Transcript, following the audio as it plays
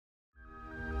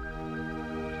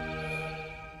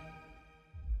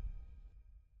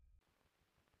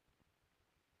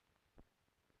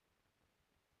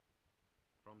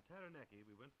Taranaki,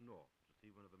 we went north to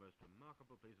see one of the most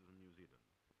remarkable places in New Zealand,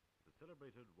 the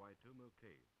celebrated Waitomo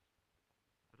Caves.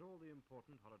 At all the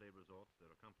important holiday resorts, there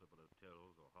are comfortable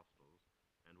hotels or hostels,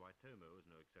 and Waitomo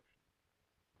is no exception.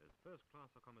 There's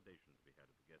first-class accommodation to be had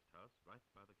at the guest house right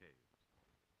by the caves.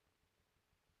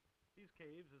 These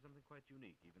caves are something quite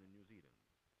unique even in New Zealand,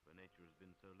 where nature has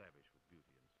been so lavish with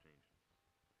beauty and strangeness.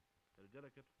 There are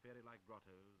delicate fairy-like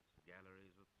grottos,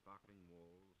 galleries with sparkling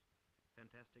walls,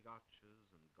 fantastic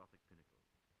arches and Gothic pinnacles.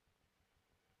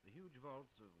 The huge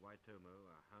vaults of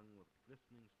Waitomo are hung with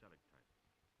glistening stalactites,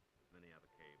 as many other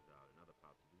caves are in other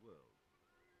parts of the world.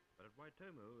 But at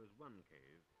Waitomo is one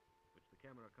cave, which the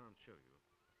camera can't show you,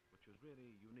 which is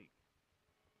really unique.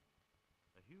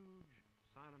 A huge,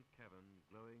 silent cavern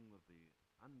glowing with the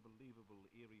unbelievable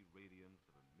eerie radiance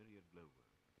of a myriad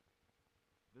glowworms.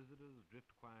 Visitors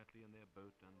drift quietly in their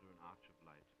boat under an arch of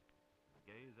light and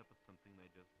gaze up at something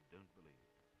they just don't believe,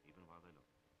 even while they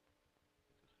look.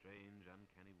 It's a strange,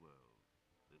 uncanny world,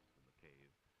 this and the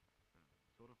cave,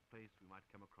 a sort of place we might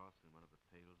come across in one of the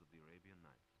tales of the Arabian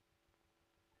Nights.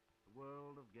 The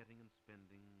world of getting and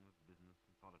spending, with business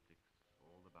and politics,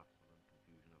 all the bustle and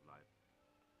confusion of life.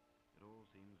 It all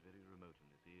seems very remote in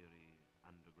this eerie,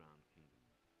 underground kingdom,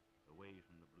 away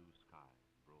from the blue sky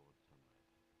and broad sunlight.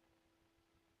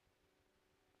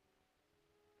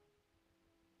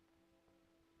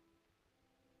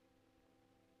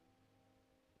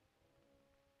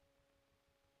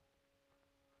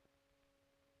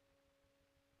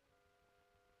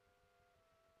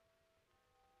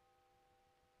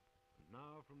 And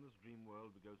now from this dream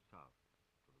world we go south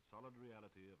to the solid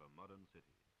reality of a modern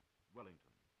city,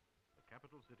 Wellington, the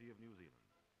capital city of New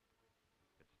Zealand.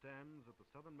 It stands at the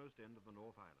southernmost end of the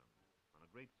North Island, on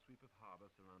a great sweep of harbour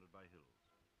surrounded by hills.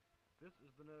 This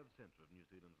is the nerve centre of New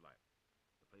Zealand's life,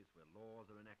 the place where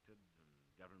laws are enacted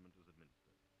and government is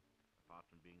administered. Apart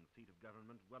from being the seat of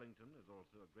government, Wellington is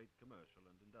also a great commercial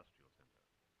and industrial centre.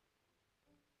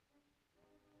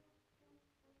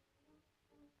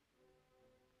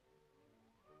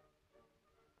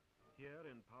 Here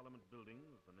in Parliament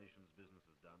buildings, the nation's business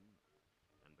is done,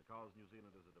 and because New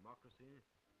Zealand is a democracy,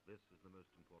 this is the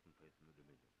most important place in the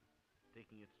Dominion,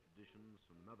 taking its traditions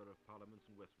from the mother of parliaments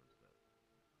in Westminster,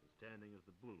 and standing as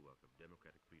the bulwark of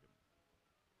democratic freedom.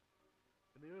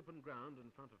 In the open ground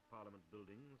in front of Parliament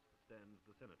buildings stands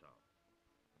the Cenotaph.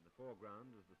 In the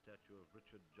foreground is the statue of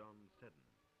Richard John Seddon,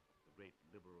 the great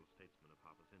liberal statesman of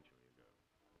half a century ago.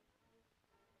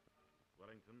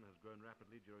 Wellington has grown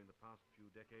rapidly during the past few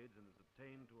decades and has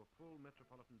attained to a full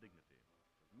metropolitan dignity,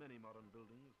 with many modern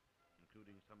buildings,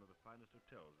 including some of the finest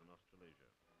hotels in Australasia.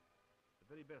 The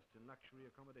very best in luxury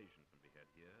accommodation can be had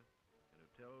here, in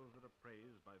hotels that are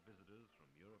praised by visitors from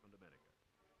Europe and America.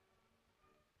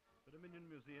 The Dominion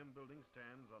Museum building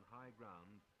stands on high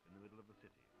ground in the middle of the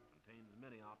city. It contains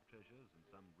many art treasures and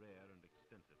some rare and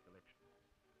extensive collections.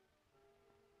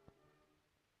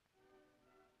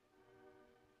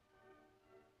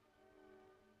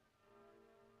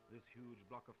 This huge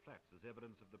block of flats is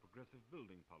evidence of the progressive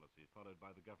building policy followed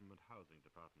by the government housing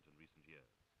department in recent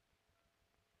years.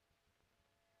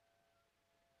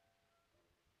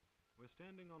 We're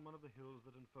standing on one of the hills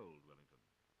that enfold Wellington.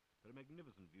 There are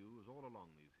magnificent views all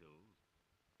along these hills.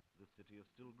 This city is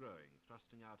still growing,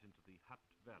 thrusting out into the Hutt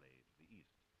Valley to the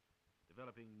east,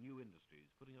 developing new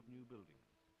industries, putting up new buildings.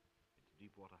 Its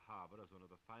deepwater harbour is one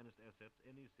of the finest assets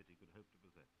any city could hope to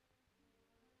possess.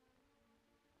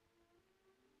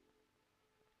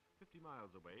 50 miles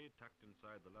away, tucked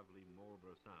inside the lovely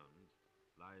Marlborough Sounds,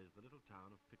 lies the little town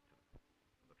of Picton.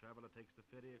 The traveller takes the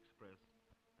ferry express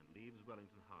and leaves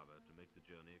Wellington Harbour to make the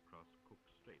journey across Cook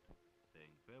Strait,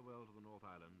 saying farewell to the North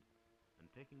Island and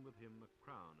taking with him a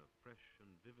crown of fresh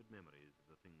and vivid memories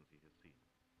of the things he has seen.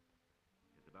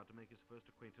 He's about to make his first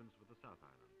acquaintance with the South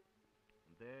Island,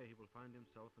 and there he will find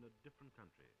himself in a different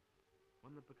country,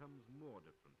 one that becomes more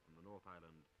different from the North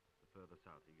Island the further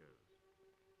south he goes.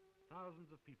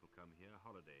 Thousands of people come here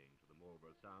holidaying to the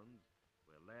Marlborough Sounds,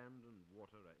 where land and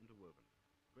water are interwoven.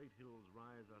 Great hills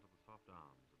rise out of the soft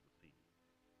arms of the sea.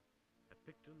 At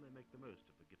Picton, they make the most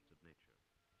of the gifts of nature,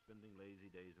 spending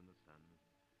lazy days in the sun,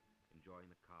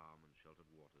 enjoying the calm and sheltered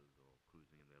waters or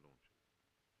cruising in their launches.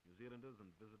 New Zealanders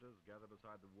and visitors gather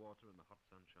beside the water in the hot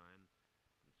sunshine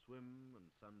and swim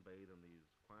and sunbathe in these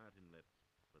quiet inlets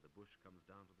where the bush comes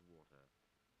down to the water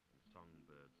and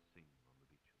songbirds sing on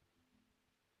the beaches.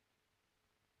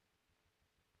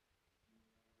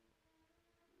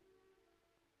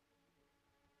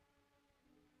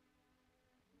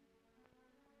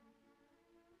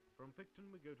 From Picton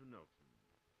we go to Nelson,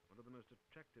 one of the most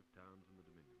attractive towns in the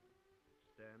Dominion, which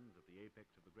stands at the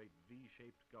apex of the great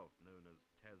V-shaped gulf known as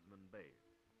Tasman Bay.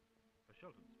 A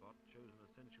sheltered spot chosen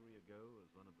a century ago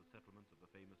as one of the settlements of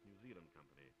the famous New Zealand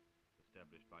Company,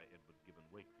 established by Edward Gibbon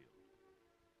Wakefield.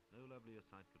 No lovelier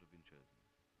site could have been chosen.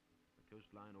 The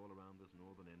coastline all around this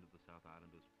northern end of the South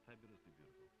Island is fabulously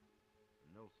beautiful.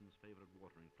 Nelson's favourite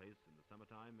watering place in the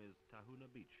summertime is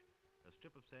Tahuna Beach, a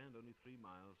strip of sand only 3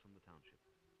 miles from the township,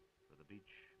 where the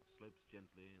beach slopes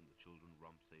gently and the children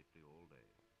romp safely all day.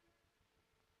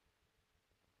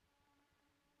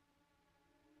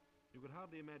 You could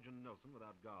hardly imagine Nelson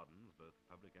without gardens, both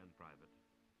public and private,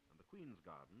 and the Queen's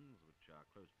Gardens, which are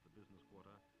close to the business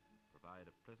quarter, provide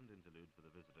a pleasant interlude for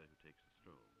the visitor who takes a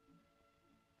stroll.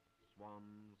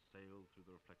 Swans sail through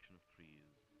the reflection of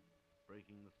trees,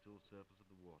 breaking the still surface of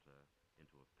the water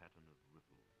into a pattern of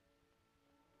ripples.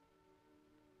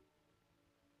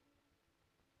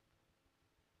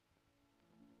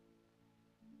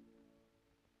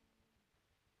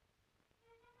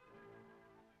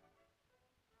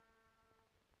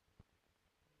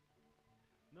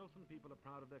 Nelson people are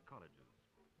proud of their colleges.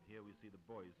 Here we see the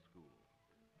boys' school.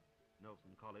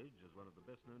 Nelson College is one of the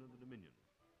best known in the Dominion.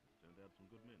 It's turned out some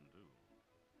good men, too.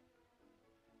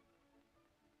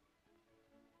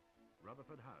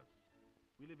 Rutherford House.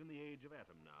 We live in the age of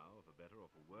atom now, for better or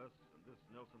for worse, and this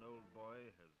Nelson old boy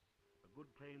has a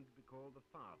good claim to be called the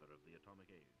father of the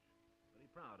atomic age. Very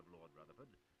proud of Lord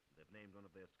Rutherford, and they've named one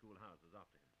of their schoolhouses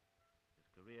after him. His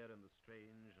career in the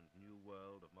strange and new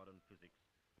world of modern physics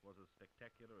was as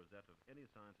spectacular as that of any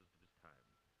scientist of his time,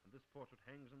 and this portrait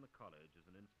hangs in the college as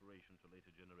an inspiration to later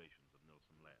generations of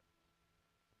Nelson lads.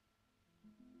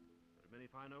 There are many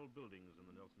fine old buildings in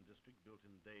the Nelson district, built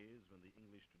in days when the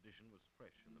English tradition was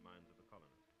fresh in the minds of the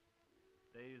colonists.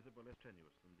 Days that were less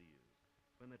strenuous than these,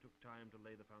 when they took time to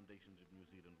lay the foundations of New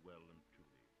Zealand well and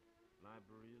truly.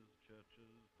 Libraries,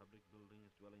 churches, public buildings,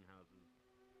 dwelling houses,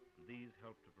 and these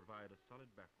helped to provide a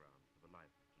solid background for the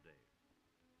life of today.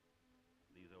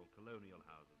 These old colonial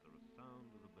houses are as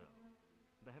sound as a bell.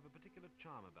 They have a particular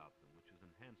charm about them which is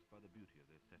enhanced by the beauty of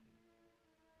their setting.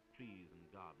 Trees and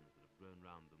gardens that have grown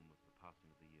round them with the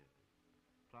passing of the years.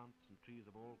 Plants and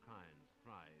trees of all kinds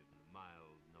thrive in the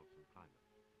mild Nelson climate.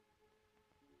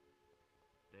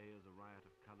 Day is a riot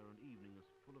of colour and evening is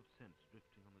full of scents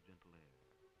drifting on the gentle air,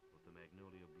 with the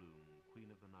magnolia bloom,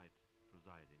 queen of the night,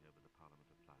 presiding over the parliament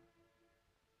of flowers.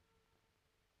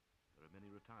 There are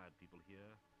many retired people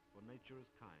here, for nature is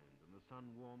kind and the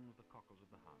sun warms the cockles of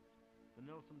the heart. The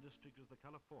Nelson district is the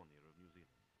California of New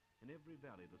Zealand. In every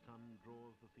valley the sun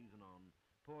draws the season on,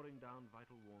 pouring down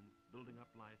vital warmth, building up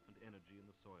life and energy in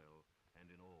the soil and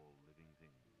in all living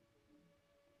things.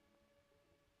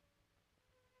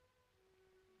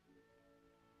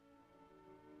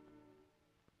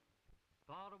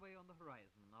 Far away on the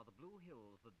horizon are the blue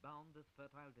hills that bound this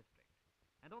fertile district,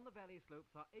 and on the valley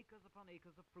slopes are acres upon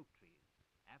acres of fruit trees.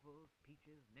 Apples,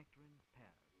 peaches, nectarines,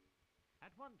 pears.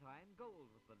 At one time,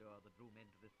 gold was the lure that drew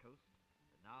men to this coast,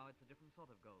 but now it's a different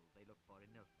sort of gold they look for in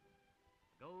Nelson.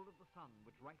 The gold of the sun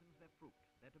which ripens their fruit,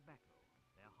 their tobacco,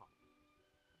 their hops.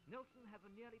 Nelson has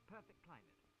a nearly perfect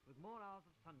climate, with more hours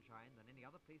of sunshine than any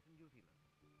other place in New Zealand.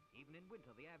 Even in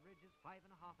winter, the average is 5.5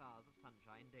 hours of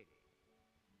sunshine daily.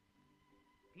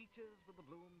 Peaches with the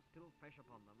blooms still fresh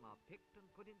upon them are picked and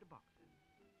put into boxes.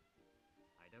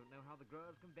 I don't know how the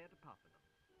growers can bear to part with them,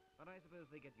 but I suppose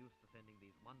they get used to sending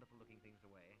these wonderful-looking things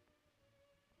away.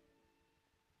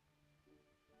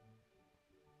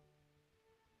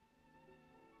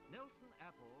 Nelson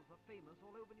apples are famous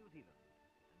all over New Zealand,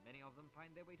 and many of them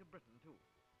find their way to Britain too.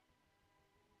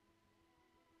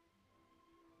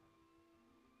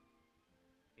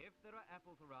 If there are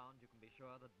apples around, you can be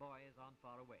sure that boys aren't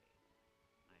far away.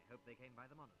 I hope they came by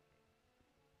them honestly.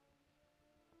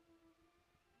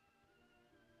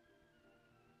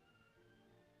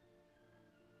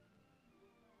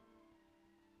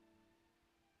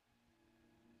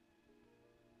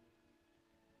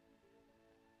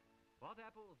 What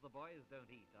apples the boys don't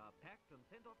eat are packed and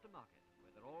sent off to market,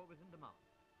 where they're always in demand.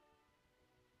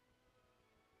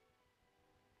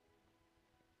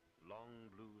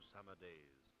 Long blue summer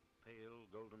days, pale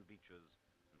golden beaches,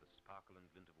 and the sparkle and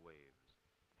glint of waves.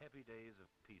 Happy days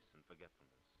of peace and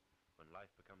forgetfulness, when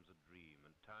life becomes a dream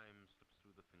and time slips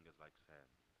through the fingers like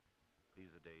sand.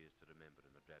 These are days to remember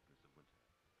in the drabness of winter,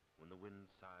 when the wind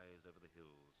sighs over the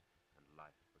hills and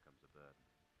life becomes a burden.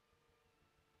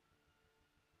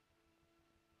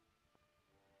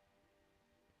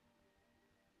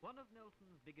 One of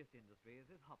Nelson's biggest industries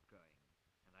is hop growing,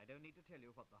 and I don't need to tell you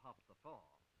what the hops are for.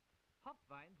 Hop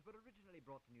vines were originally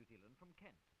brought to New Zealand from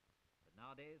Kent, but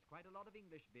nowadays quite a lot of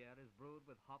English beer is brewed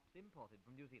with hops imported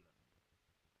from New Zealand.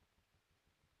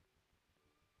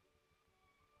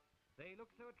 They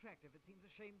look so attractive it seems a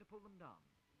shame to pull them down.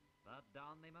 But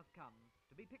down they must come,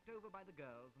 to be picked over by the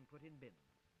girls and put in bins.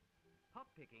 Hop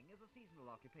picking is a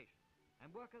seasonal occupation,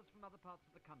 and workers from other parts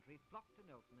of the country flock to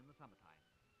Nelson in the summertime.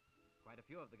 Quite a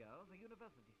few of the girls are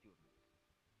university students.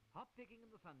 Hop picking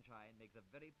in the sunshine makes a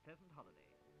very pleasant holiday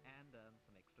and earns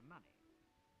some extra money.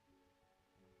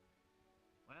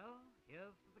 Well,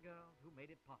 here's to the girls who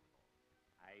made it possible.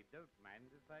 I don't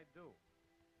mind if I do.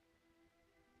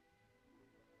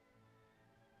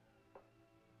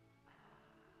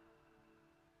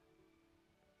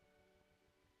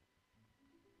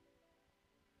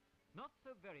 Not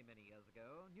so very many years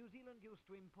ago, New Zealand used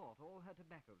to import all her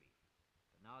tobacco leaf.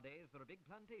 But nowadays there are big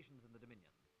plantations in the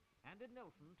Dominion. And in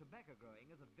Nelson, tobacco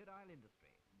growing is a virile industry,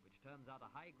 which turns out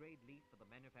a high-grade leaf for the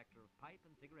manufacture of pipe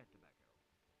and cigarette tobacco.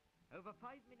 Over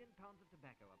 5 million pounds of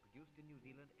tobacco are produced in New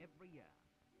Zealand every year.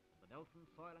 And the Nelson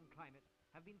soil and climate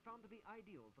have been found to be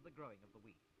ideal for the growing of the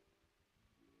weed.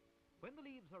 When the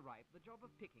leaves are ripe, the job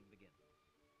of picking begins.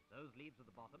 Those leaves at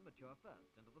the bottom mature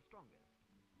first and are the strongest.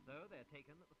 So they're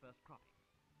taken at the first cropping.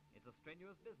 It's a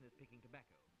strenuous business picking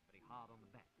tobacco, very hard on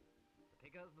the back. The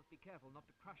pickers must be careful not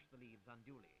to crush the leaves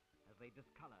unduly, as they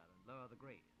discolor and lower the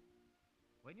grade.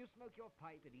 When you smoke your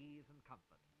pipe in ease and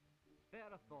comfort, spare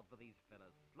a thought for these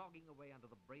fellows slogging away under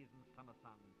the brazen summer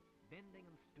sun, bending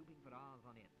and stooping for hours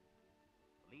on end.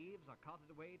 The leaves are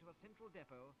carted away to a central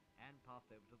depot and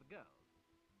passed over to the girls.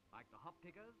 Like the hop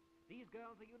pickers, these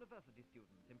girls are university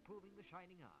students improving the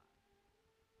shining hour.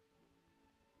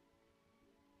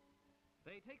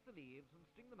 They take the leaves and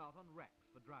string them out on racks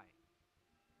for drying.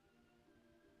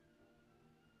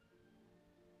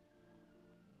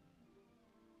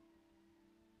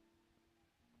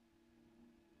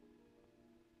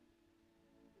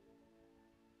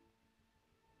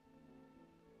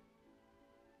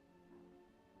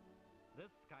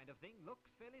 This kind of thing looks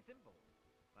fairly simple,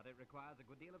 but it requires a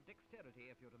good deal of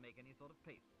dexterity if you're to make any sort of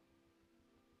pace.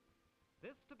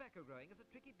 This tobacco growing is a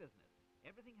tricky business.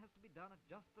 Everything has to be done at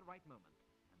just the right moment,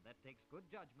 and that takes good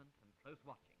judgment and close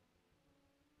watching.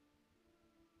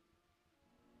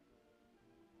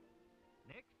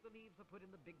 Next, the leaves are put in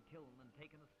the big kiln and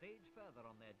taken a stage further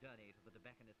on their journey to the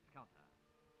tobacconist's counter.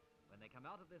 When they come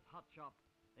out of this hot shop,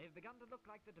 they've begun to look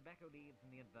like the tobacco leaves in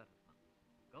the advertisements.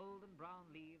 Golden brown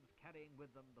leaves carrying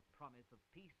with them the promise of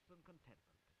peace and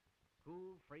contentment.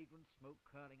 Cool, fragrant smoke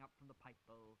curling up from the pipe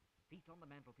bowl, feet on the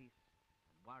mantelpiece,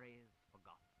 and worries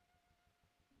forgotten.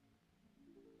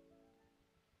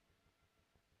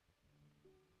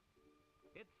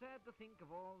 It's sad to think of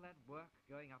all that work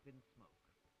going up in smoke,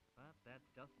 but that's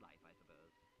just life, I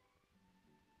suppose.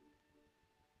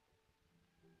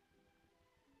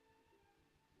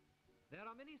 There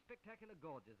are many spectacular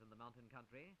gorges in the mountain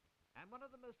country, and one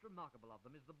of the most remarkable of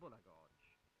them is the Buller Gorge.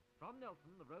 From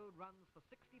Nelson, the road runs for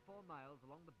 64 miles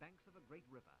along the banks of a great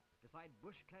river, beside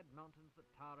bush-clad mountains that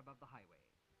tower above the highway.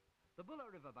 The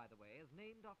Buller River, by the way, is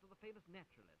named after the famous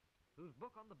naturalist, whose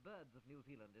book on the birds of New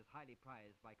Zealand is highly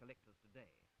prized by collectors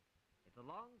today. It's a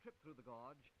long trip through the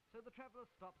gorge, so the traveller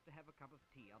stops to have a cup of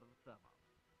tea out of the thermos,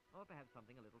 or perhaps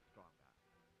something a little stronger.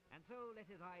 And so let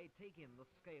his eye take in the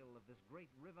scale of this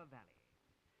great river valley.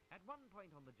 At one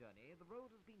point on the journey, the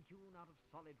road has been hewn out of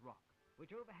solid rock,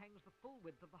 which overhangs the full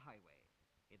width of the highway.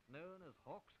 It's known as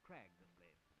Hawk's Crag, this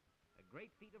place. A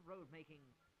great feat of road making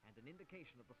and an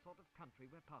indication of the sort of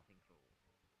country we're passing through.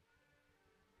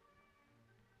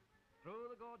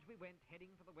 Through the gorge we went,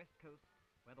 heading for the west coast,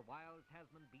 where the wild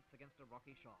Tasman beats against a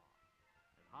rocky shore.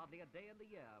 There's hardly a day in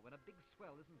the year when a big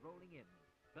swell isn't rolling in,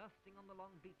 bursting on the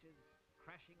long beaches,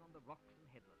 crashing on the rocks and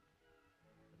headlands.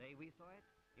 The day we saw it,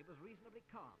 it was reasonably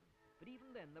calm, but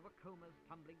even then there were combers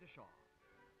tumbling to shore.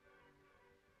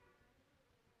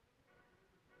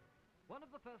 One of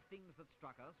the first things that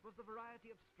struck us was the variety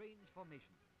of strange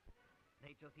formations.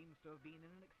 Nature seems to have been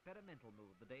in an experimental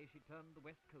mood the day she turned the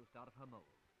west coast out of her mold.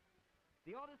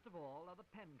 The oddest of all are the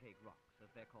pancake rocks, as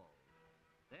they're called.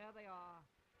 There they are,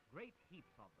 great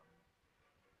heaps of them.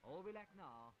 All we lack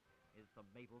now is some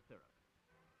maple syrup.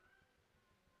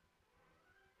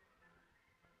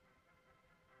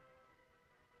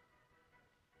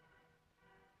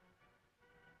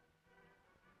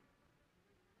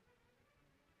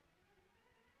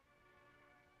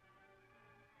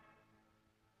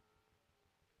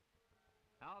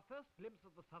 Our first glimpse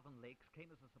of the southern lakes came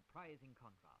as a surprising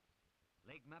contrast.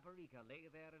 Lake Maparika lay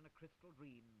there in a crystal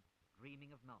dream,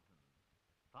 dreaming of mountains.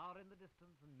 Far in the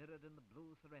distance and mirrored in the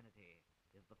blue serenity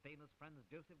is the famous Franz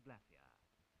Josef Glacier.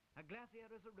 A glacier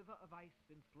is a river of ice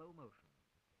in slow motion.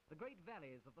 The great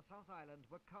valleys of the South Island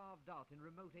were carved out in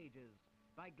remote ages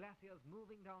by glaciers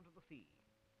moving down to the sea,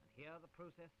 and here the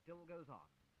process still goes on.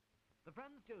 The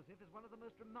Franz Josef is one of the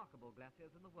most remarkable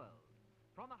glaciers in the world.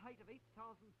 From a height of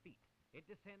 8,000 feet, it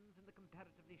descends in the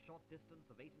comparatively short distance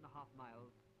of 8.5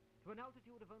 miles to an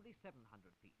altitude of only 700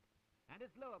 feet, and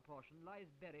its lower portion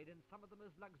lies buried in some of the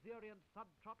most luxuriant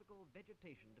subtropical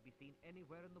vegetation to be seen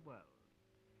anywhere in the world.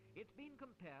 It's been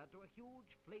compared to a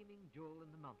huge flaming jewel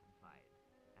in the mountainside,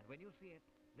 and when you see it,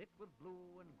 lit with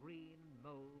blue and green and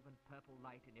mauve and purple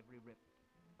light in every rift,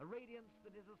 a radiance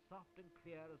that is as soft and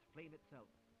clear as flame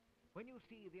itself, when you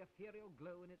see the ethereal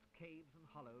glow in its caves and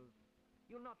hollows,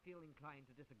 you'll not feel inclined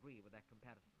to disagree with that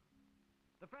comparison.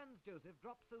 The Franz Josef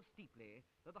drops so steeply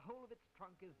that the whole of its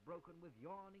trunk is broken with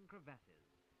yawning crevasses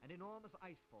and enormous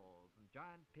ice falls and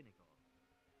giant pinnacles.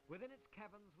 Within its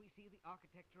caverns we see the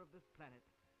architecture of this planet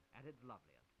at its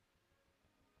loveliest.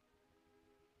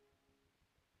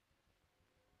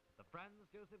 The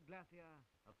Franz Josef Glacier,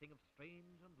 a thing of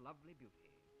strange and lovely beauty.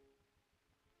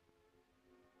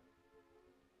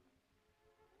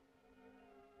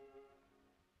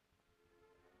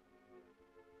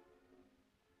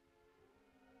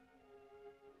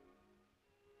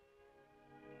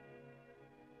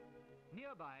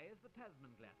 Nearby is the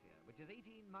Tasman Glacier, which is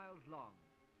 18 miles long.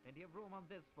 Plenty of room on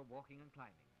this for walking and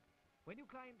climbing. When you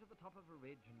climb to the top of a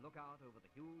ridge and look out over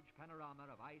the huge panorama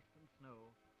of ice and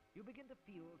snow, you begin to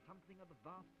feel something of the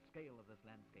vast scale of this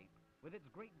landscape, with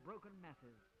its great broken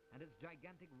masses and its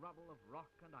gigantic rubble of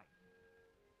rock and ice.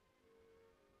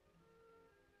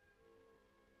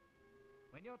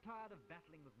 When you're tired of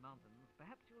battling with mountains,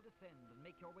 perhaps you'll descend and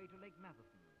make your way to Lake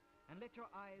Matheson and let your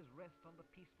eyes rest on the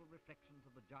peaceful reflections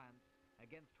of the giants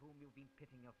against whom you've been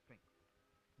pitting your strength.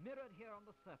 Mirrored here on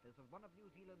the surface of one of New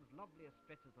Zealand's loveliest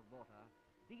stretches of water,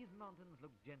 these mountains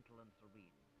look gentle and serene.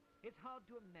 It's hard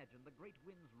to imagine the great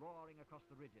winds roaring across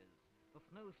the ridges, the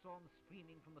snowstorms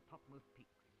streaming from the topmost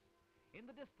peaks. In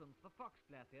the distance, the Fox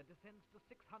Glacier descends to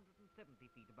 670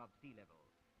 feet above sea level,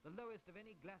 the lowest of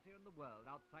any glacier in the world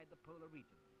outside the polar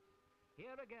regions.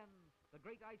 Here again, the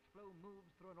great ice flow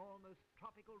moves through an almost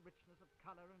tropical richness of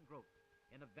color and growth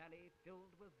in a valley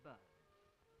filled with birds.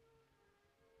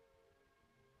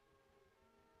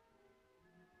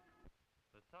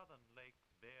 The southern lakes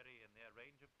vary in their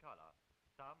range of color.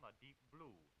 Some are deep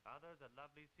blue, others a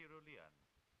lovely cerulean,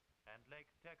 and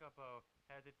Lake Tekapo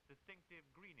has its distinctive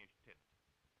greenish tint.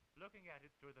 Looking at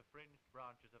it through the fringed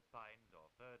branches of pines or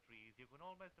fir trees, you can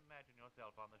almost imagine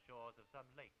yourself on the shores of some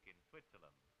lake in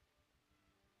Switzerland.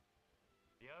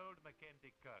 The old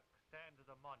Mackenzie Kirk stands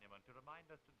as a monument to remind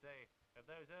us today of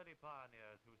those early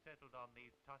pioneers who settled on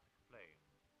these tussock plains.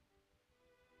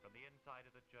 From the inside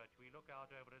of the church, we look out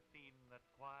over a scene that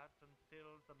quiets and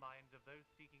stills the minds of those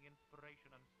seeking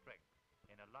inspiration and strength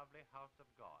in a lovely house of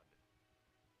God.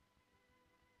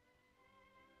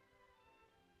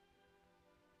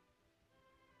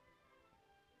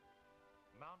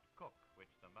 Mount Cook,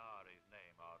 which the Maoris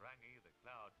name Aorangi, the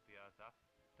clouds pierce up,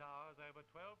 towers over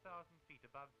 12,000 feet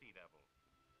above sea level,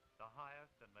 the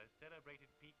highest and most celebrated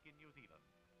peak in New Zealand.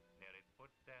 Near its foot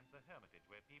stands the Hermitage,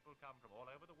 where people come from all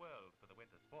over the world for the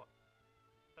winter sports.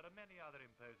 There are many other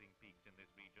imposing peaks in this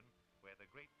region, where the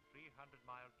great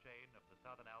 300-mile chain of the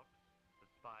Southern Alps, the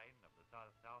spine of the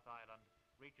South Island,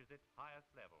 reaches its highest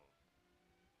levels.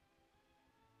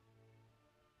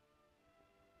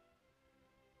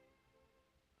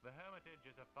 The Hermitage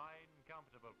is a fine,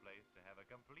 comfortable place to have a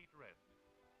complete rest.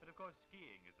 But of course,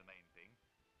 skiing is the main thing.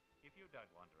 If you don't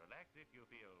want to relax, if you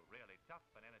feel really tough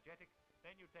and energetic,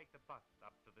 then you take the bus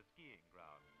up to the skiing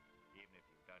ground. Even if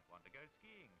you don't want to go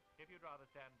skiing, if you'd rather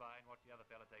stand by and watch the other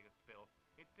fella take a spill,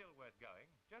 it's still worth going,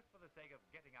 just for the sake of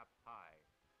getting up high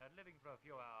and living for a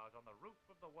few hours on the roof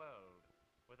of the world,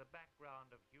 with a background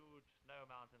of huge snow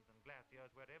mountains and glaciers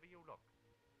wherever you look,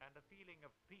 and a feeling of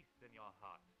peace in your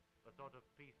heart, the sort of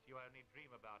peace you only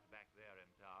dream about back there in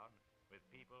town, with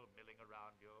people milling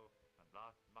around you and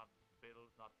last month's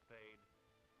bills not paid.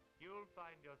 You'll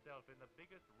find yourself in the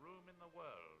biggest room in the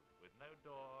world, with no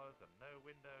doors and no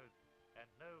windows and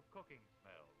no cooking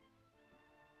smells.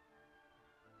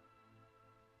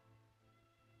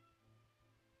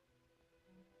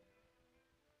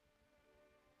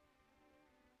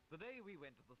 The day we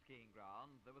went to the skiing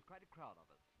ground, there was quite a crowd of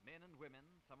us. Men and women,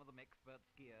 some of them expert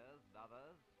skiers, and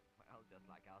others, well, just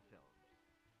like ourselves.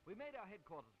 We made our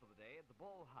headquarters for the day at the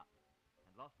Ball Hut,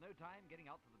 and lost no time getting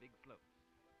out to the big slopes.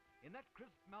 In that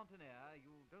crisp mountain air,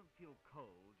 you don't feel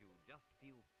cold, you just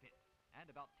feel fit, and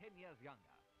about 10 years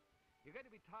younger. You're going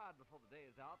to be tired before the day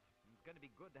is out, and it's going to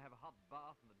be good to have a hot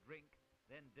bath and a drink,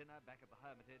 then dinner back at the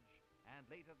Hermitage, and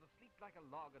later to sleep like a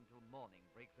log until morning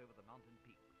breaks over the mountain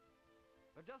peaks.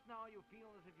 But just now you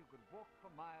feel as if you could walk for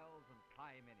miles and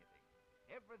climb anything.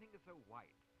 Everything is so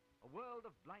white, a world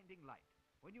of blinding light,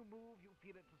 When you move, you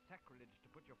feel it's a sacrilege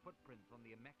to put your footprints on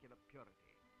the immaculate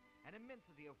purity, an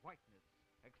immensity of whiteness,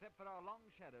 except for our long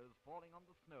shadows falling on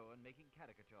the snow and making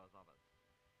caricatures of us.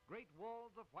 Great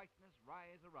walls of whiteness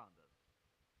rise around us.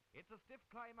 It's a stiff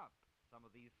climb up, some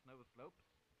of these snow slopes,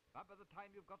 but by the time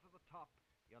you've got to the top,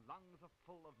 your lungs are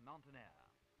full of mountain air.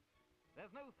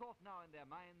 There's no thought now in their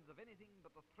minds of anything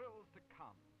but the thrills to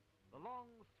come, the long,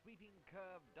 sweeping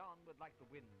curve downward like the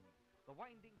wind, the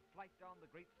winding flight down the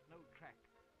great snow track,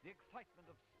 the excitement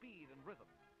of speed and rhythm.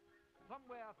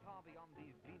 Somewhere far beyond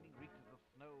these gleaming reaches of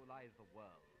snow lies the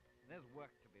world. There's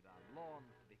work to be done,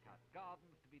 lawns to be cut,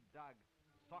 gardens to be dug,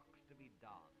 stocks to be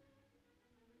darned.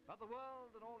 But the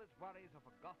world and all its worries are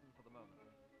forgotten for the moment.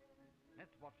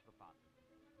 Let's watch the fun.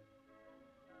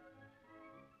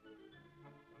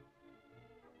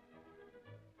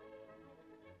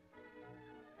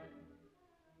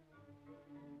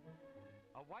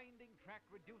 A winding track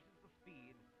reduces the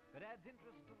speed, but adds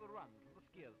interest to the run from the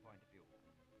skier's point of view.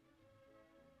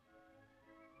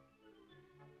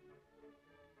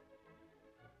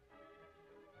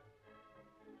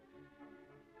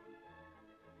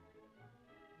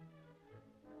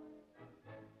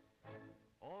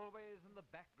 Always in the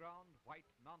background, white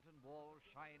mountain walls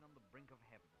shine on the brink of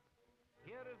heaven.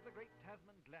 Here is the great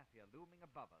Tasman Glacier looming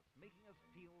above us, making us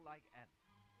feel like ants.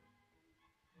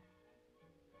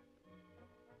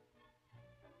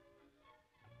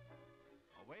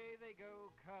 Away they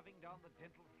go, curving down the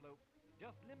gentle slope,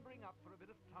 just limbering up for a bit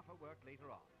of tougher work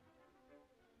later on.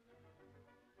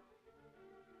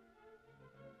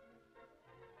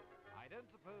 I don't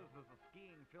suppose there's a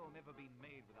skiing film ever been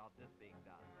made without this being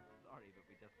done. Sorry, but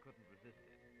we just couldn't resist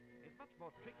it. It's much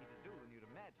more tricky to do than you'd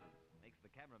imagine. Makes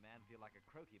the cameraman feel like a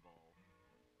croquet ball.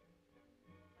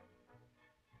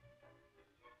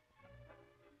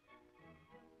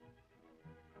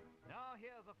 Now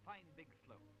here's a fine big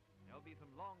slope. There'll be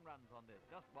some long runs on this.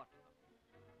 Just watch them.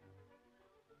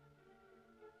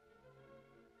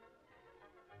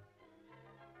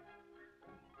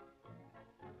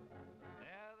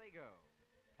 There they go,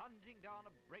 plunging down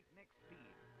a breakneck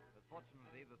speed. But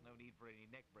fortunately, there's no need for any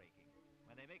neck breaking.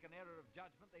 When they make an error of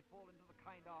judgment, they fall into the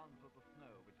kind arms of the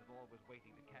snow, which is always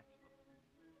waiting to catch them.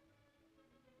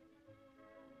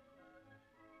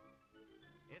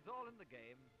 It's all in the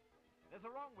game. There's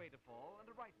a wrong way to fall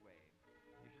and a right way.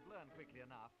 You should learn quickly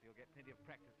enough. You'll get plenty of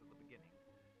practice at the beginning.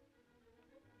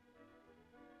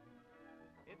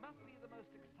 It must be the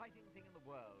most exciting thing in the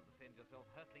world to send yourself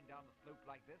hurtling down a slope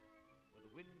like this, with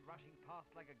the wind rushing past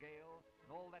like a gale,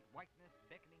 and all that whiteness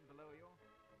beckoning below you.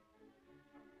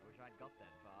 I wish I'd got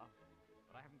that far,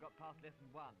 but I haven't got past lesson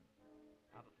 1,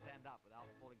 how to stand up without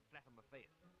falling flat on my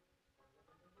face.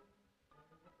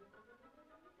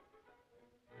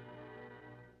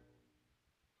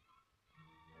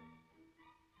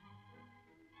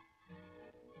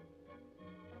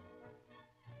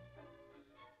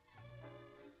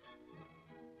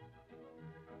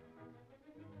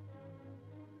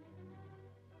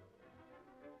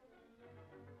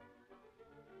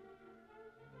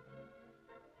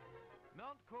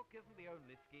 Mount Cook isn't the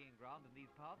only skiing ground in these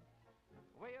parts.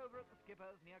 Way over at the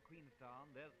Skippers near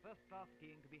Queenstown, there's first-class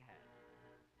skiing to be had.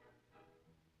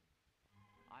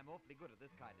 I'm awfully good at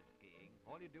this kind of skiing.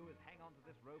 All you do is hang on to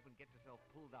this rope and get yourself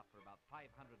pulled up for about 500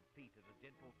 feet at a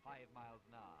gentle 5 miles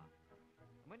an hour.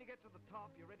 And when you get to the top,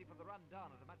 you're ready for the run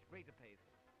down at a much greater pace.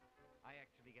 I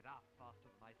actually get up faster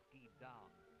than I skied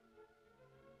down.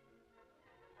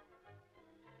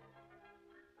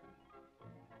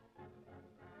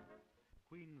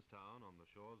 Queenstown, on the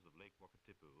shores of Lake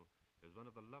Wakatipu, is one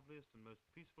of the loveliest and most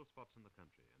peaceful spots in the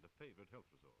country and a favorite health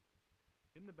resort.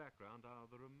 In the background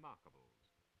are the Remarkables,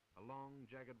 a long,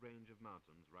 jagged range of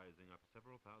mountains rising up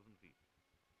several thousand feet.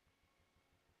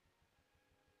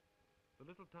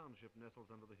 The little township nestles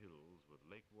under the hills, with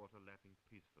lake water lapping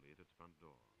peacefully at its front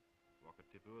door.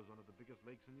 Wakatipu is one of the biggest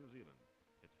lakes in New Zealand.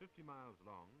 It's 50 miles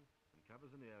long and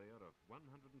covers an area of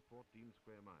 114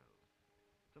 square miles,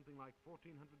 something like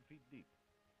 1,400 feet deep.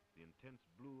 The intense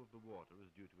blue of the water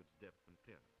is due to its depth and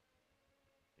clearness.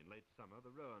 In late summer,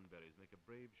 the rowan berries make a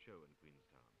brave show in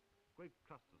Queenstown, great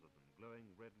clusters of them glowing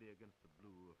redly against the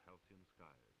blue of halcyon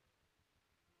skies.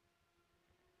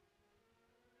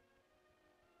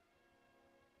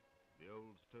 The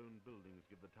old stone buildings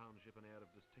give the township an air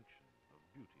of distinction, of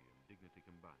beauty and dignity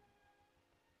combined.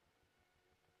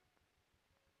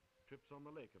 Trips on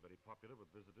the lake are very popular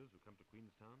with visitors who come to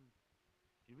Queenstown.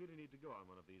 You really need to go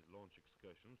on one of these launch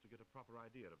excursions to get a proper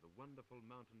idea of the wonderful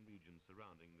mountain region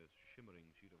surrounding this shimmering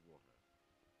sheet of water.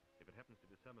 If it happens to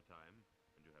be summertime,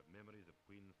 and you have memories of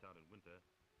Queenstown in winter,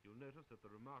 you'll notice that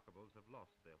the Remarkables have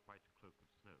lost their white cloak of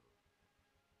snow.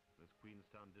 This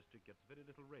Queenstown district gets very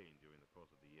little rain during the course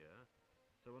of the year,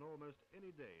 so on almost any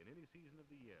day in any season of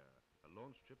the year, a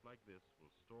launch trip like this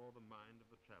will store the mind of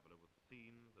the traveler with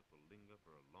scenes that will linger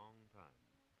for a long time.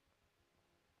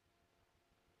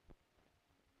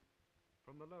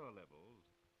 From the lower levels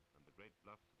and the great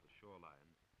bluffs of the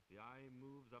shoreline, the eye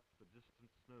moves up the distant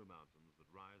snow mountains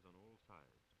that rise on all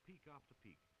sides, peak after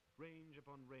peak, range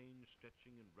upon range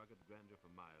stretching in rugged grandeur for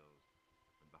miles,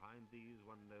 and behind these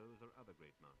one knows are other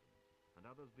great mountains, and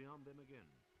others beyond them again,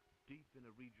 deep in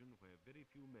a region where very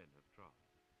few men have trod.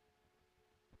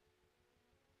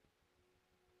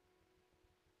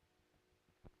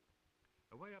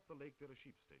 Away up the lake there are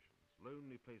sheep stations,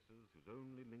 lonely places whose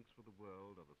only links with the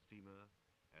world are the steamer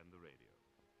and the radio.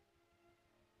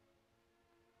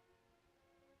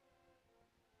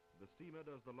 The steamer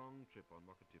does the long trip on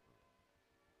Mokatipu.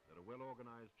 There are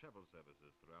well-organized travel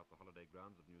services throughout the holiday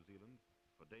grounds of New Zealand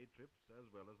for day trips as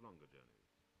well as longer journeys.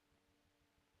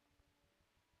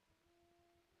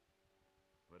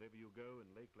 Wherever you go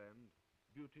in Lakeland,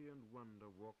 beauty and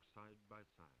wonder walk side by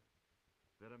side.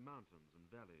 There are mountains and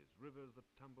valleys, rivers that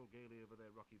tumble gaily over their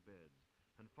rocky beds,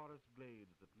 and forest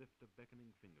glades that lift a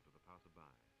beckoning finger to the passer-by.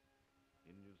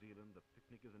 In New Zealand, the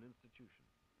picnic is an institution.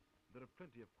 There are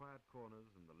plenty of quiet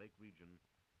corners in the lake region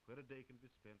where a day can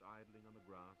be spent idling on the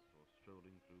grass or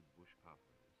strolling through bush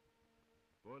pathways.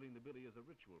 Boiling the billy is a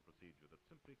ritual procedure that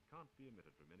simply can't be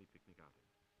omitted from any picnic outing.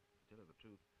 To tell you the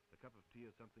truth, the cup of tea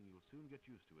is something you'll soon get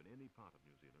used to in any part of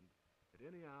New Zealand. At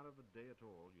any hour of the day at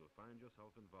all, you'll find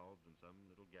yourself involved in some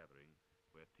little gathering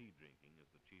where tea drinking is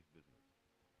the chief business.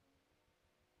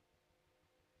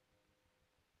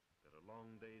 There are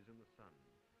long days in the sun,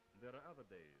 and there are other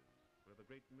days where the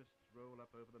great mists roll up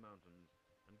over the mountains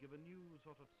and give a new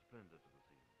sort of splendor to the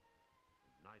scene.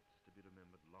 And nights to be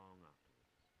remembered long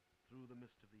afterwards, through the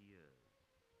mist of the years,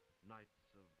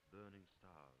 nights of burning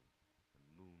stars and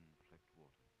moon-flecked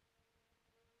waters.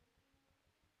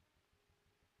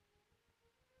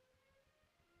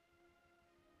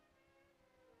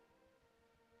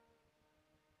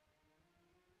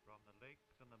 From the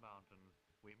lakes and the mountains,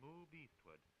 we moved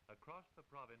eastward across the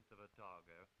province of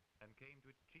Otago and came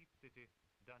to its chief city,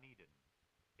 Dunedin.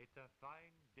 It's a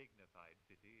fine, dignified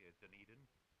city, is Dunedin,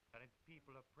 and its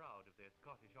people are proud of their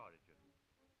Scottish origin.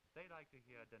 They like to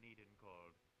hear Dunedin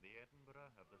called the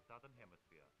Edinburgh of the Southern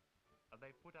Hemisphere, and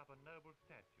they put up a noble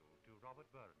statue to Robert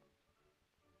Burns.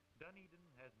 Dunedin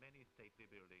has many stately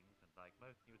buildings, and like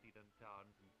most New Zealand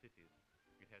towns and cities,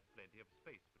 it has plenty of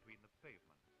space between the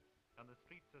pavements, and the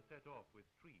streets are set off with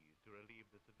trees to relieve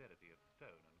the severity of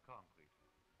stone and concrete.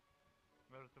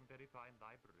 There are some very fine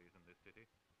libraries in this city.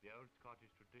 The old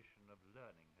Scottish tradition of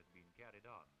learning has been carried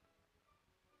on.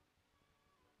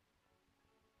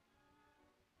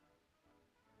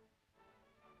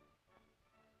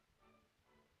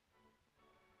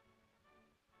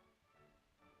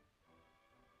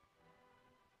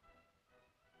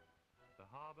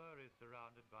 The harbor is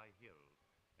surrounded by hills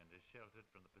and is sheltered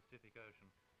from the Pacific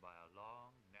Ocean by a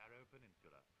long, narrow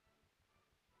peninsula.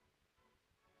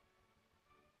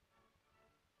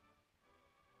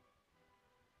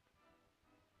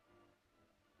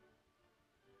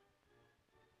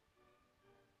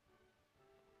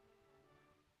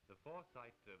 The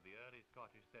foresight of the early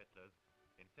Scottish settlers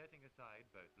in setting aside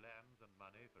both lands and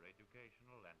money for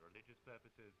educational and religious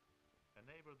purposes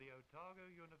enabled the Otago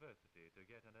University to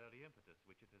get an early impetus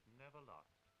which it has never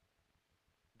lost.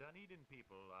 Dunedin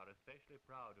people are especially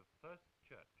proud of First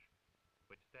Church,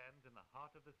 which stands in the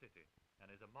heart of the city and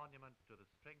is a monument to the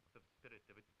strength of spirit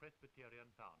of its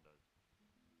Presbyterian founders.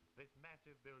 This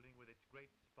massive building with its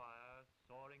great spire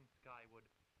soaring skyward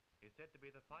is said to be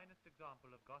the finest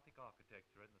example of Gothic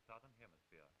architecture in the Southern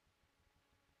Hemisphere.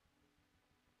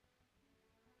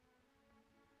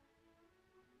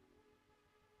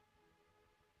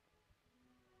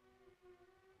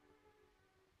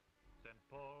 St.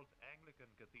 Paul's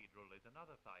Anglican Cathedral is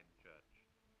another fine church.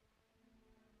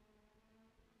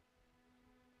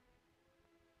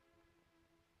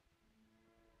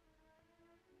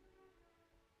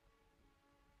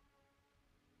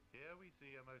 Here we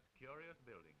see a most curious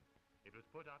building. It was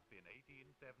put up in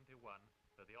 1871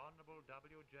 for the Honourable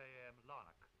W.J.M.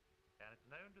 Lanark, and it's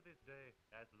known to this day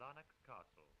as Lanark's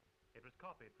Castle. It was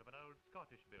copied from an old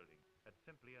Scottish building at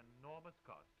simply enormous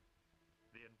cost.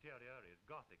 The interior is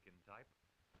Gothic in type,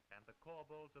 and the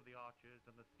corbels of the arches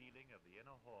and the ceiling of the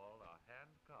inner hall are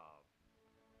hand-carved.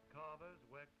 Carvers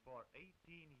worked for 18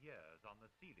 years on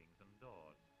the ceilings and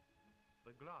doors.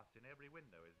 The glass in every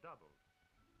window is doubled.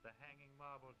 The hanging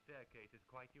marble staircase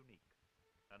is quite unique,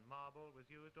 and marble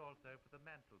was used also for the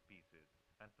mantelpieces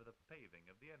and for the paving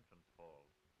of the entrance hall.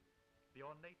 The The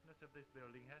ornateness of this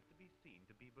building has to be seen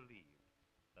to be believed.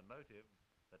 The motive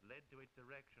that led to its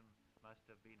erection must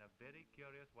have been a very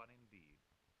curious one indeed.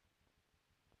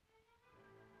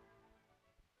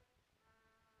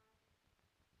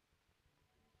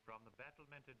 From the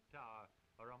battlemented tower,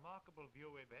 a remarkable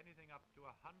view of anything up to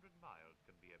 100 miles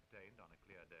can be obtained on a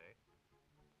clear day.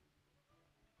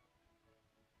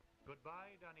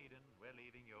 Goodbye, Dunedin, we're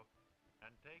leaving you,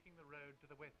 and taking the road to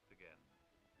the west again.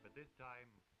 But this time,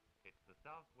 it's the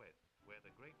southwest, where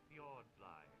the great fjords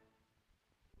lie.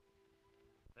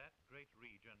 That great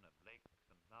region of lakes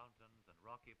and mountains and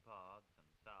rocky paths and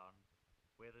sounds,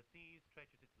 where the sea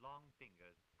stretches its long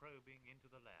fingers, probing into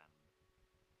the land.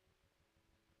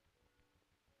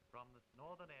 From the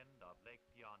northern end of Lake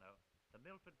Piano, the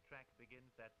Milford Track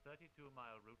begins that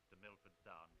 32-mile route to Milford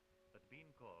Sound that's been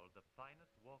called the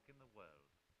finest walk in the world.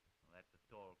 Well, that's a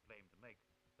tall claim to make,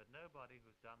 but nobody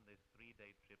who's done this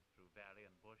 3-day trip through valley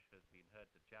and bush has been heard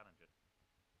to challenge it.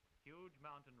 Huge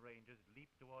mountain ranges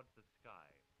leap towards the sky.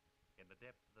 In the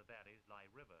depths of the valleys lie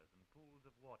rivers and pools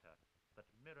of water that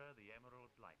mirror the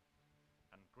emerald lights,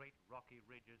 and great rocky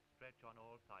ridges stretch on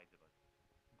all sides of us,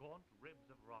 gaunt ribs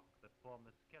of rock that form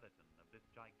the skeleton of this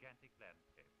gigantic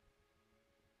landscape.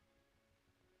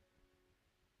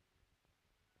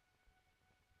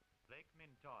 Lake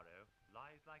Mintaro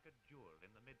lies like a jewel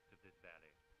in the midst of this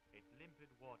valley, its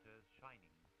limpid waters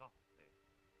shining softly.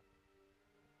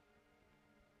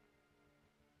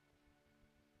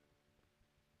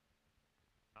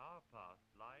 Our path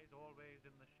lies always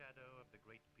in the shadow of the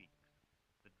great peaks,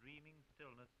 the dreaming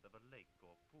stillness of a lake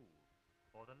or pool,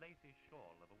 or the lacy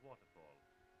shawl of a waterfall.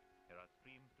 There are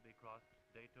streams to be crossed,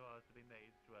 detours to be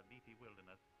made through a leafy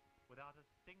wilderness, without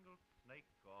a single snake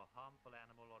or harmful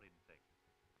animal or insect.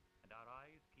 And our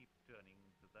eyes keep turning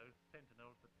to those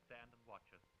sentinels that stand and watch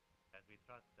us as we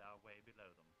thrust our way below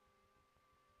them,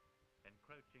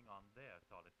 encroaching on their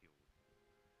solitude.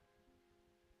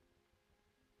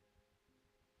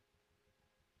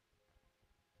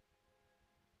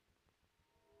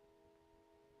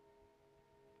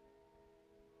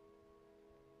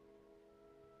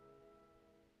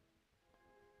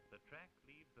 The track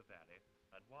leaves the valley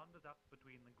and wanders up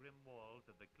between the grim walls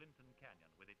of the Clinton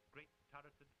Canyon with its great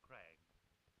turreted crags.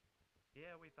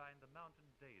 Here we find the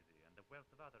mountain daisy and a wealth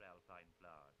of other alpine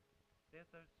flowers. They're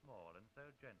so small and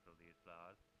so gentle, these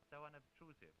flowers, so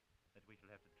unobtrusive, that we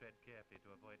shall have to tread carefully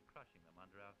to avoid crushing them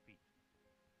under our feet.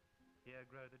 Here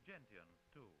grow the gentians,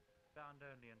 too, found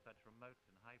only in such remote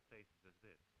and high places as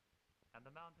this, and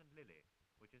the mountain lily,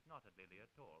 which is not a lily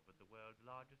at all, but the world's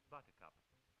largest buttercup,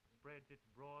 spreads its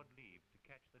broad leaves to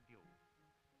catch the dew.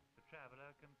 The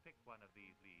traveler can pick one of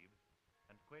these leaves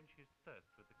and quench his thirst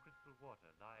with the crystal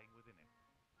water lying within it.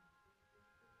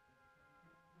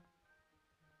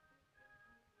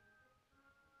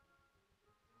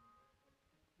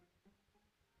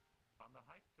 On the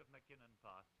heights of McKinnon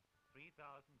Pass,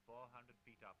 3,400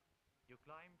 feet up, you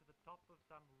climb to the top of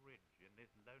some ridge in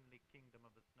this lonely kingdom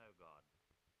of the snow god.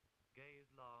 Gaze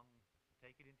long,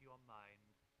 take it into your mind,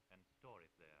 and store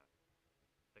it there.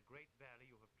 The great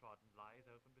valley you have trodden lies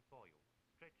open before you,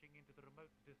 stretching into the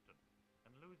remote distance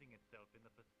and losing itself in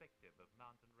the perspective of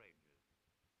mountain ranges.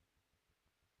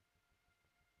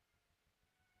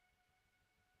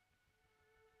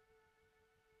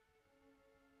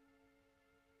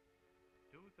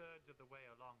 Two-thirds of the way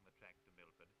along the track to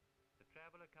Milford, the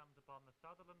traveler comes upon the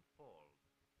Sutherland Falls,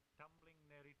 tumbling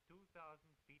nearly 2,000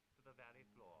 feet to the valley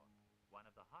floor, one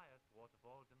of the highest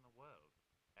waterfalls in the world,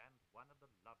 and one of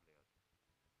the loveliest.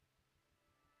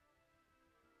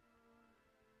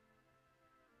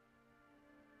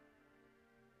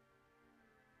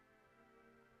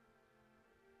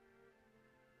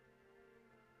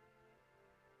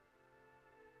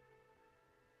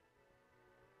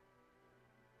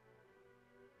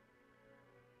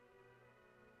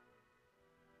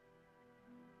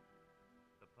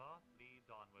 The path leads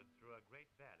onward through a great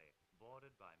valley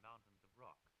bordered by mountains of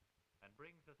rock, and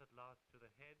brings us at last to the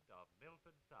head of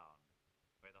Milford Sound,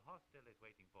 where the hostel is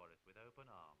waiting for us with open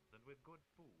arms and with good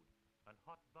food and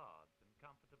hot baths and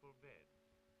comfortable beds.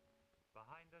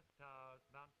 Behind us towers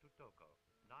Mount Tutoko,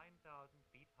 9,000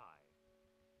 feet high.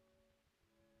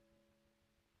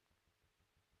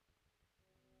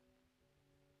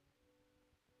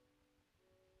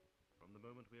 From the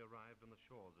moment we arrived on the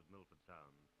shores of Milford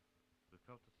Sound, we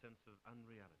felt a sense of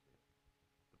unreality.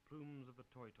 The plumes of the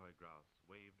toy-toy grass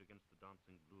waved against the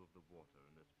dancing blue of the water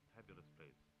in this fabulous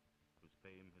place, whose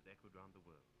fame has echoed round the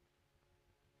world.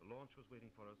 The launch was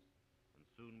waiting for us, and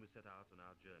soon we set out on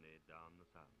our journey down the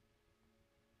Sound.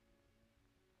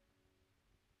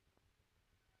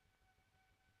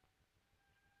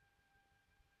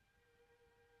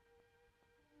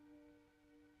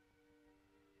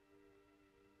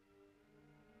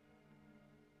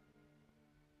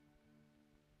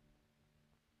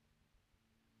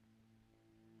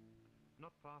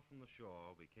 Not far from the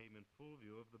shore, we came in full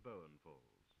view of the Bowen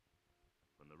Falls.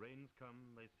 When the rains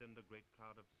come, they send a great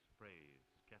cloud of spray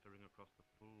scattering across the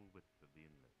full width of the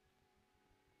inlet.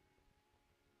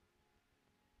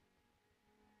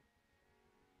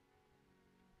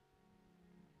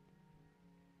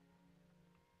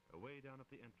 Away down at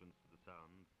the entrance to the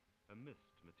Sound, a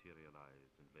mist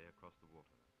materialized and lay across the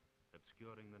water,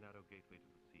 obscuring the narrow gateway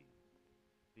to the sea.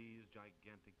 These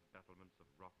gigantic battlements of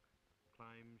rock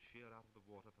climb sheer out of the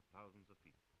water for thousands of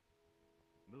feet.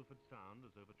 Milford Sound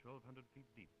is over 1,200 feet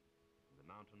deep, and the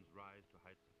mountains rise to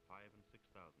heights of 5,000 and 6,000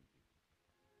 feet.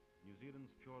 New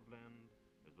Zealand's fjordland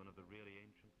is one of the really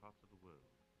ancient parts of the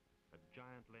world, a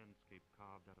giant landscape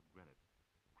carved out of granite,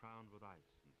 crowned with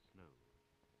ice and snow,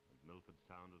 and Milford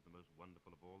Sound is the most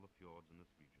wonderful of all the fjords in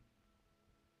this region.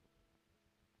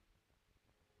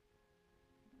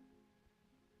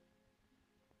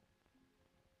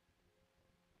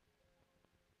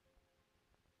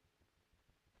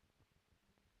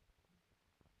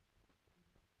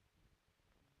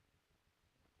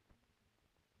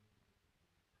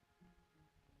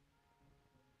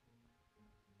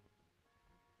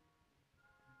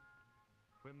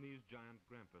 When these giant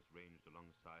grampus ranged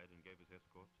alongside and gave us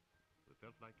escort, we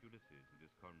felt like Ulysses and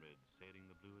his comrades sailing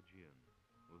the blue Aegean,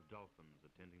 with dolphins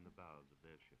attending the bows of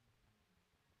their ship.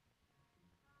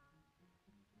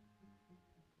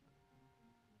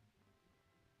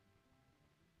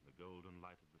 The golden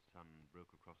light of the sun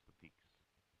broke across the peaks,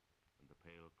 and the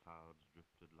pale clouds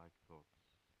drifted like thoughts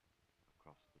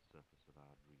across the surface of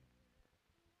our dream.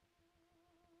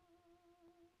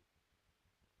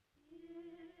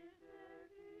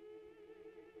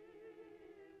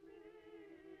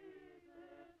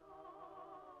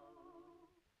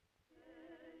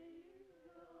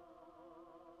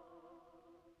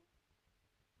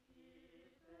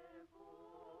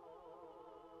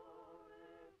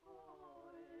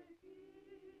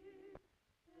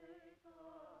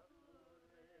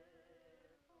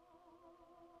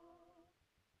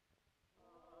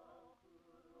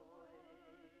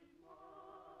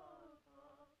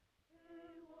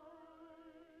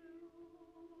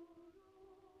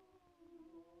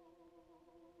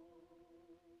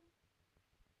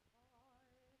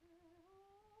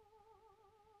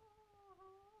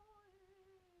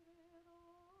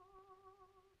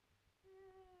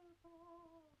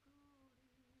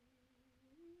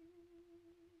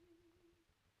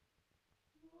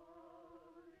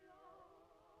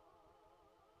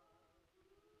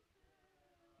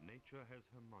 Nature has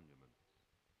her monuments,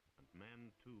 and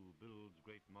man too builds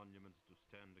great monuments to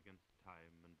stand against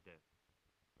time and death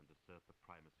and assert the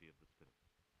primacy of the spirit.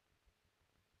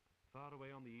 Far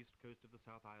away on the east coast of the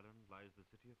South Island lies the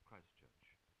city of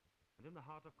Christchurch, and in the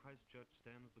heart of Christchurch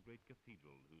stands the great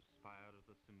cathedral whose spire is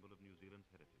the symbol of New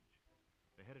Zealand's heritage,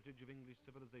 the heritage of English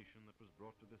civilization that was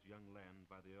brought to this young land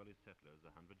by the early settlers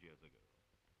 100 years ago.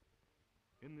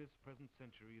 In this present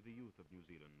century, the youth of New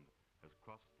Zealand has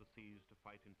crossed the seas to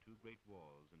fight in two great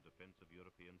wars in defense of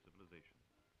European civilization.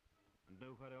 And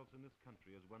nowhere else in this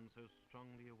country is one so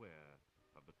strongly aware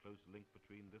of the close link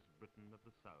between this Britain of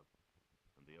the South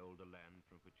and the older land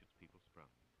from which its people sprung.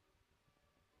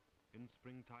 In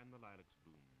springtime the lilacs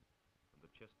bloom, and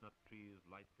the chestnut trees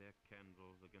light their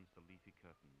candles against a leafy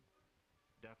curtain.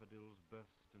 Daffodils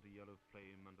burst into yellow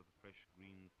flame under the fresh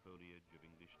green foliage of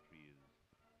English trees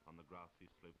on the grassy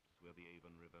slopes where the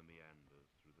Avon River meanders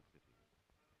through the city.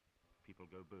 People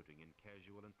go boating in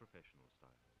casual and professional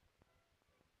style.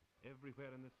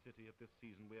 Everywhere in this city at this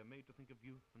season we are made to think of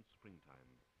youth and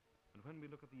springtime, and when we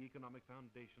look at the economic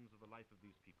foundations of the life of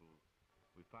these people,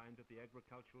 we find that the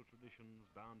agricultural traditions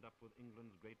bound up with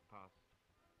England's great past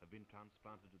have been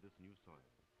transplanted to this new soil.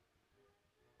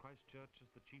 Christchurch is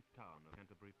the chief town of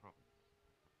Canterbury province,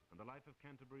 and the life of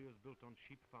Canterbury is built on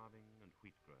sheep farming and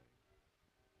wheat growing.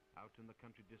 Out in the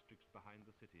country districts behind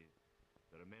the city,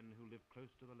 there are men who live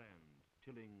close to the land,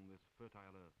 tilling this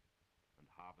fertile earth and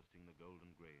harvesting the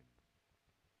golden grain.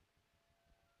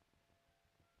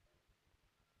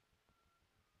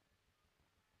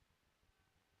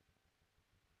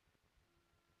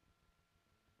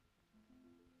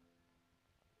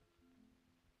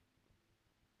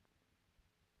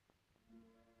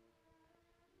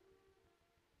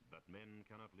 But men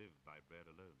cannot live by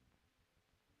bread alone.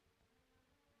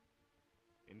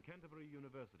 In Canterbury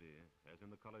University, as in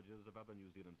the colleges of other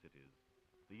New Zealand cities,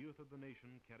 the youth of the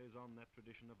nation carries on that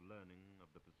tradition of learning,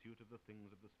 of the pursuit of the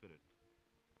things of the spirit.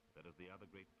 That is the other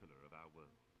great pillar of our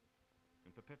world.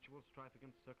 In perpetual strife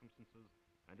against circumstances,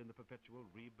 and in the perpetual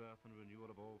rebirth and renewal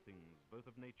of all things,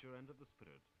 both of nature and of the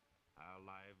spirit, our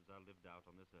lives are lived out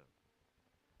on this earth.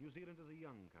 New Zealand is a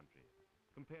young country,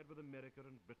 Compared with America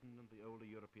and Britain and the older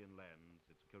European lands,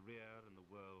 its career in the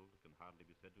world can hardly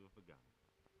be said to have begun.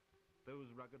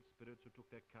 Those rugged spirits who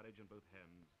took their courage in both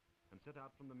hands and set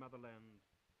out from the motherland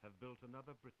have built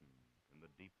another Britain in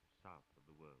the deep south of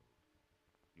the world.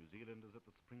 New Zealand is at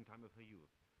the springtime of her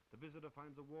youth. The visitor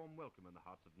finds a warm welcome in the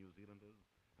hearts of New Zealanders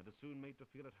and is soon made to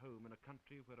feel at home in a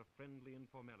country where a friendly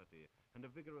informality and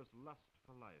a vigorous lust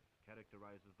for life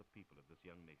characterizes the people of this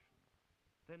young nation.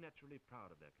 They're naturally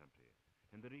proud of their country,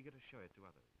 and they're eager to show it to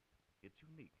others. It's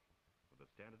unique, with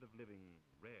a standard of living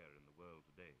rare in the world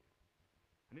today.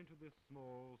 And into this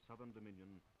small southern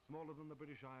dominion, smaller than the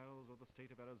British Isles or the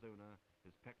state of Arizona,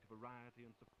 is packed variety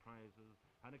and surprises,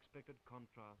 unexpected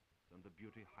contrasts, and the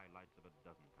beauty highlights of a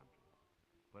dozen countries.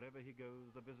 Wherever he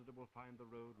goes, the visitor will find the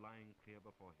road lying clear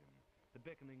before him, the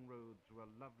beckoning road through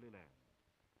a lovely land.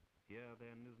 Here,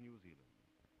 then, is New Zealand,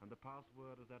 and the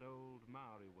password is that old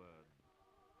Maori word,